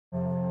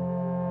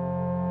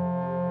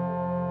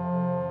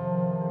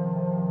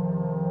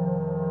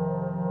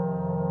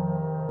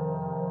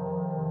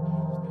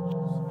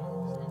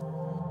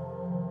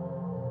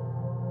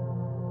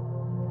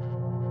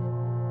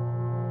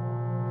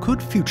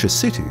could future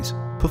cities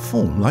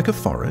perform like a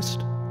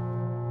forest?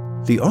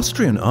 The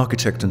Austrian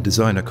architect and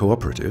designer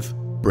cooperative,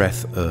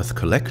 Breath Earth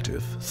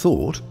Collective,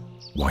 thought,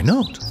 why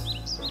not?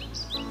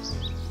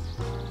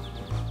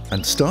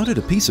 And started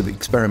a piece of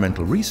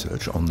experimental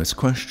research on this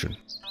question.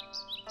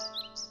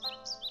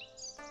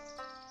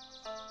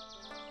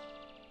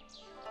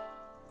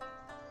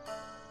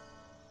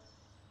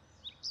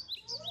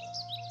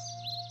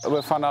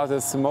 We found out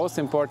that the most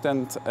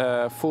important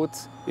food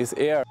is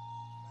air.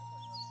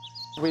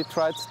 We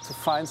tried to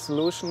find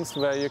solutions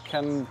where you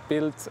can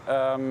build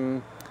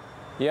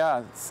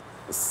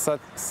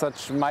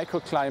such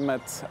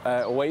microclimate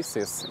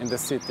oases in the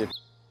city.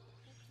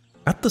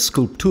 At the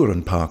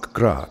Skulpturenpark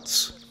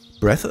Graz,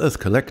 Breath Earth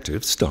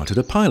Collective started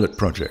a pilot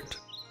project.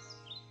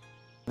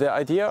 The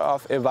idea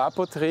of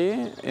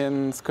Evapotree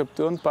in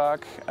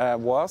Skulpturenpark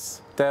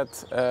was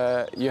that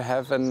you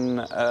have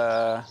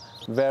a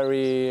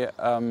very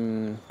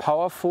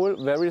powerful,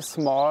 very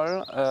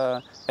small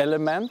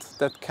element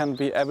that can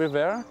be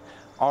everywhere,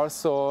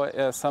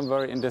 also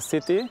somewhere in the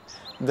city,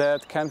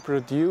 that can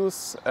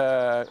produce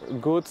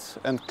good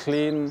and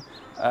clean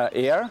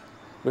air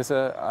with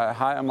a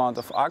high amount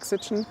of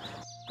oxygen.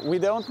 We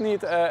don't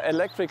need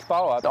electric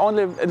power,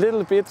 only a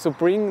little bit to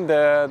bring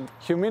the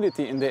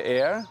humidity in the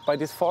air by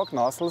these fog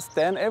nozzles.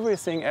 Then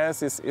everything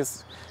else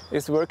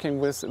is working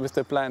with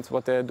the plants,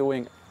 what they're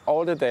doing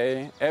all the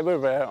day,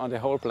 everywhere on the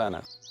whole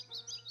planet.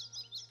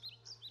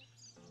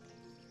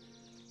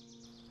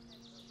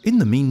 In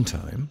the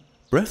meantime,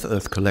 Breath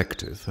Earth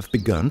Collective have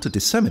begun to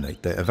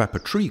disseminate their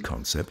Evapotree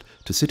concept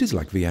to cities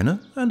like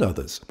Vienna and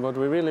others. What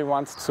we really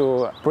want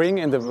to bring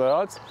in the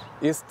world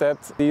is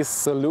that these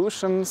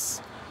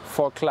solutions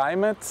for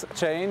climate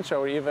change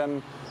or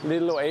even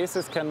little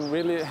oases can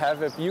really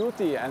have a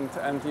beauty and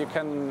you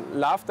can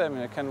love them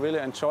and you can really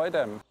enjoy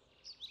them.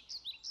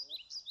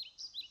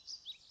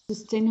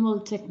 Sustainable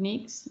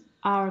techniques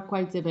are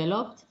quite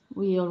developed.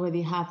 We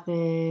already have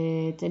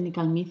the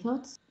technical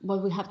methods.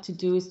 What we have to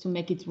do is to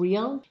make it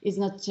real. It's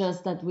not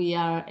just that we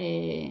are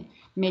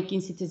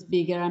making cities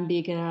bigger and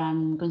bigger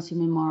and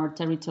consuming more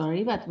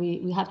territory, but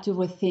we have to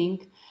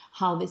rethink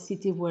how the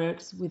city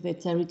works with the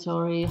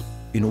territory.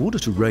 In order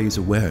to raise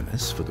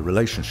awareness for the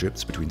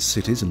relationships between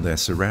cities and their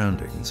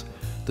surroundings,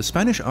 the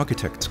Spanish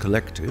architects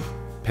collective,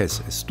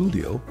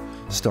 PezEstudio,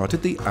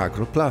 started the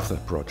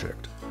Agroplaza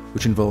project,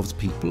 which involves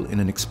people in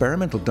an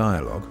experimental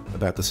dialogue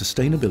about the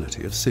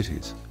sustainability of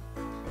cities.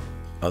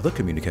 Other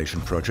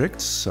communication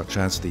projects, such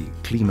as the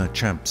Klima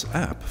Champs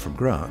app from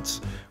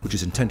Graz, which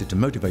is intended to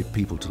motivate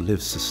people to live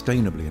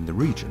sustainably in the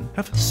region,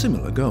 have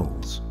similar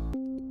goals.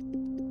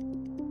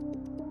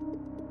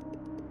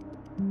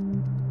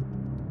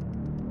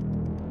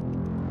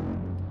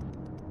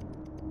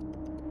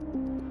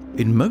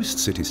 In most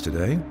cities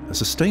today, a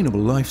sustainable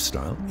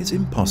lifestyle is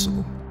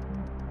impossible.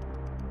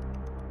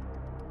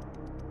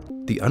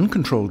 The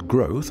uncontrolled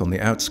growth on the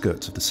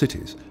outskirts of the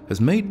cities has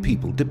made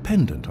people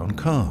dependent on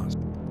cars.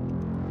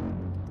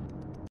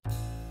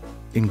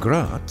 In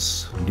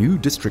Graz, new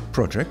district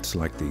projects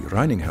like the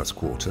Reininghaus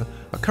Quarter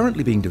are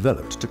currently being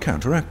developed to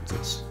counteract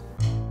this.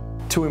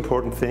 Two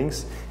important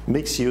things: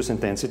 mixed use and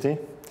density.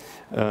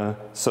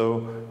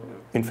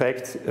 In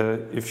fact,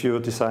 if you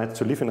decide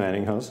to live in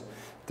Reininghaus,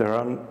 there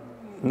are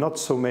not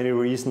so many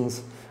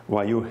reasons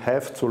why you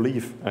have to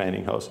leave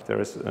Reininghaus. There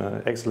is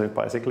excellent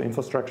bicycle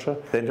infrastructure,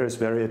 then there is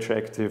very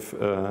attractive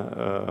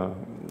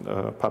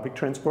public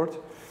transport,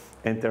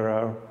 and there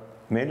are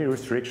many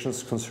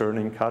restrictions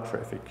concerning car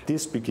traffic.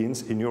 This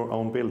begins in your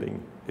own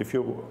building. If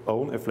you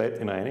own a flat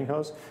in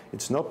Reininghaus,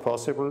 it's not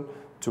possible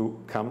to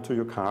come to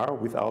your car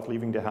without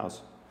leaving the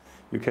house.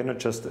 You cannot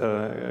just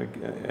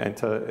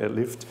enter a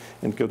lift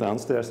and go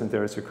downstairs and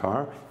there is your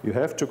car. You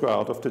have to go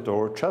out of the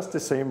door just the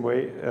same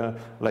way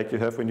like you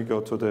have when you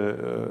go to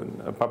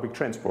the public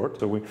transport.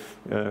 So we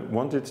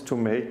wanted to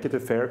make it a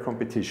fair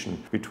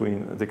competition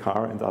between the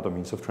car and other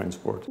means of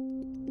transport.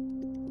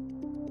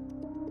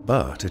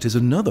 But it is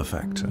another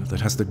factor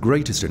that has the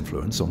greatest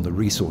influence on the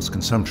resource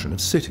consumption of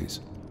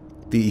cities: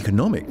 the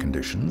economic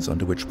conditions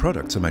under which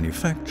products are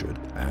manufactured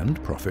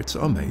and profits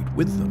are made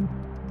with them.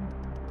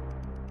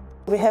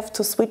 We have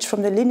to switch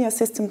from the linear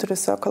system to the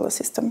circular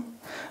system,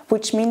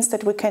 which means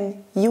that we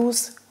can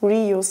use,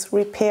 reuse,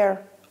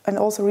 repair and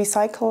also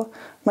recycle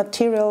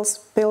materials,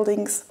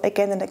 buildings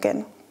again and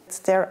again.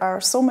 There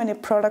are so many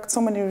products,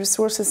 so many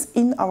resources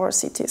in our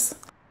cities.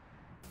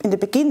 In the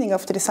beginning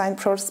of the design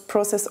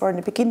process or in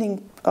the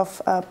beginning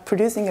of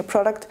producing a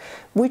product,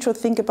 we should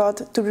think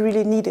about, do we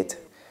really need it?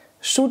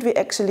 Should we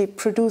actually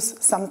produce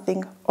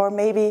something, or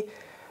maybe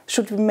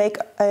should we make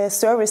a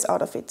service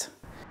out of it?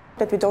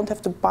 That we don't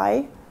have to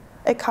buy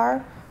a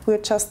car, we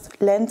just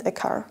lend a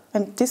car.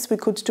 And this we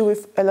could do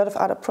with a lot of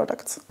other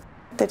products.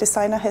 The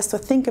designer has to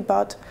think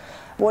about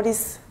what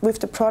is with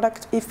the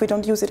product if we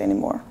don't use it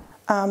anymore.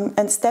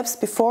 And steps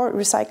before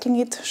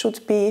recycling it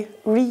should be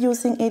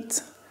reusing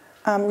it,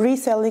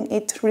 reselling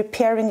it,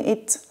 repairing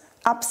it,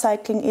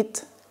 upcycling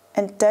it,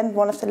 and then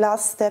one of the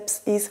last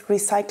steps is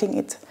recycling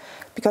it.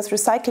 Because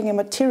recycling a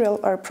material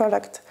or a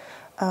product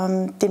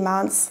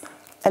demands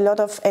a lot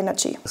of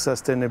energy.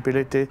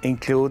 Sustainability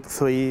includes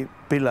 3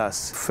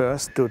 pillars.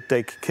 First, to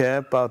take care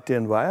about the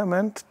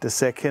environment. The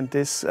second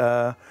is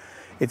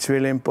it's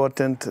really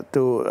important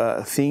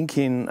to think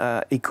in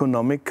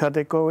economic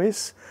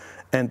categories,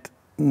 and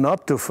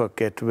not to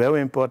forget,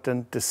 very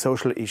important, the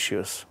social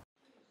issues.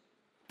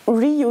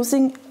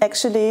 Reusing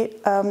actually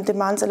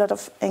demands a lot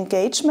of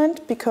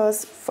engagement,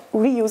 because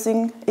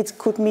reusing, it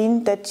could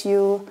mean that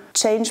you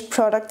change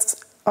products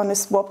on a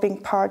swapping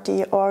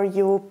party, or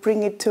you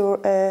bring it to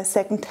a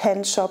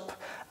second-hand shop,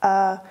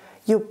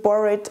 you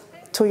borrow it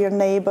to your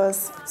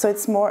neighbors. So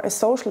it's more a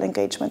social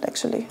engagement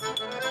actually.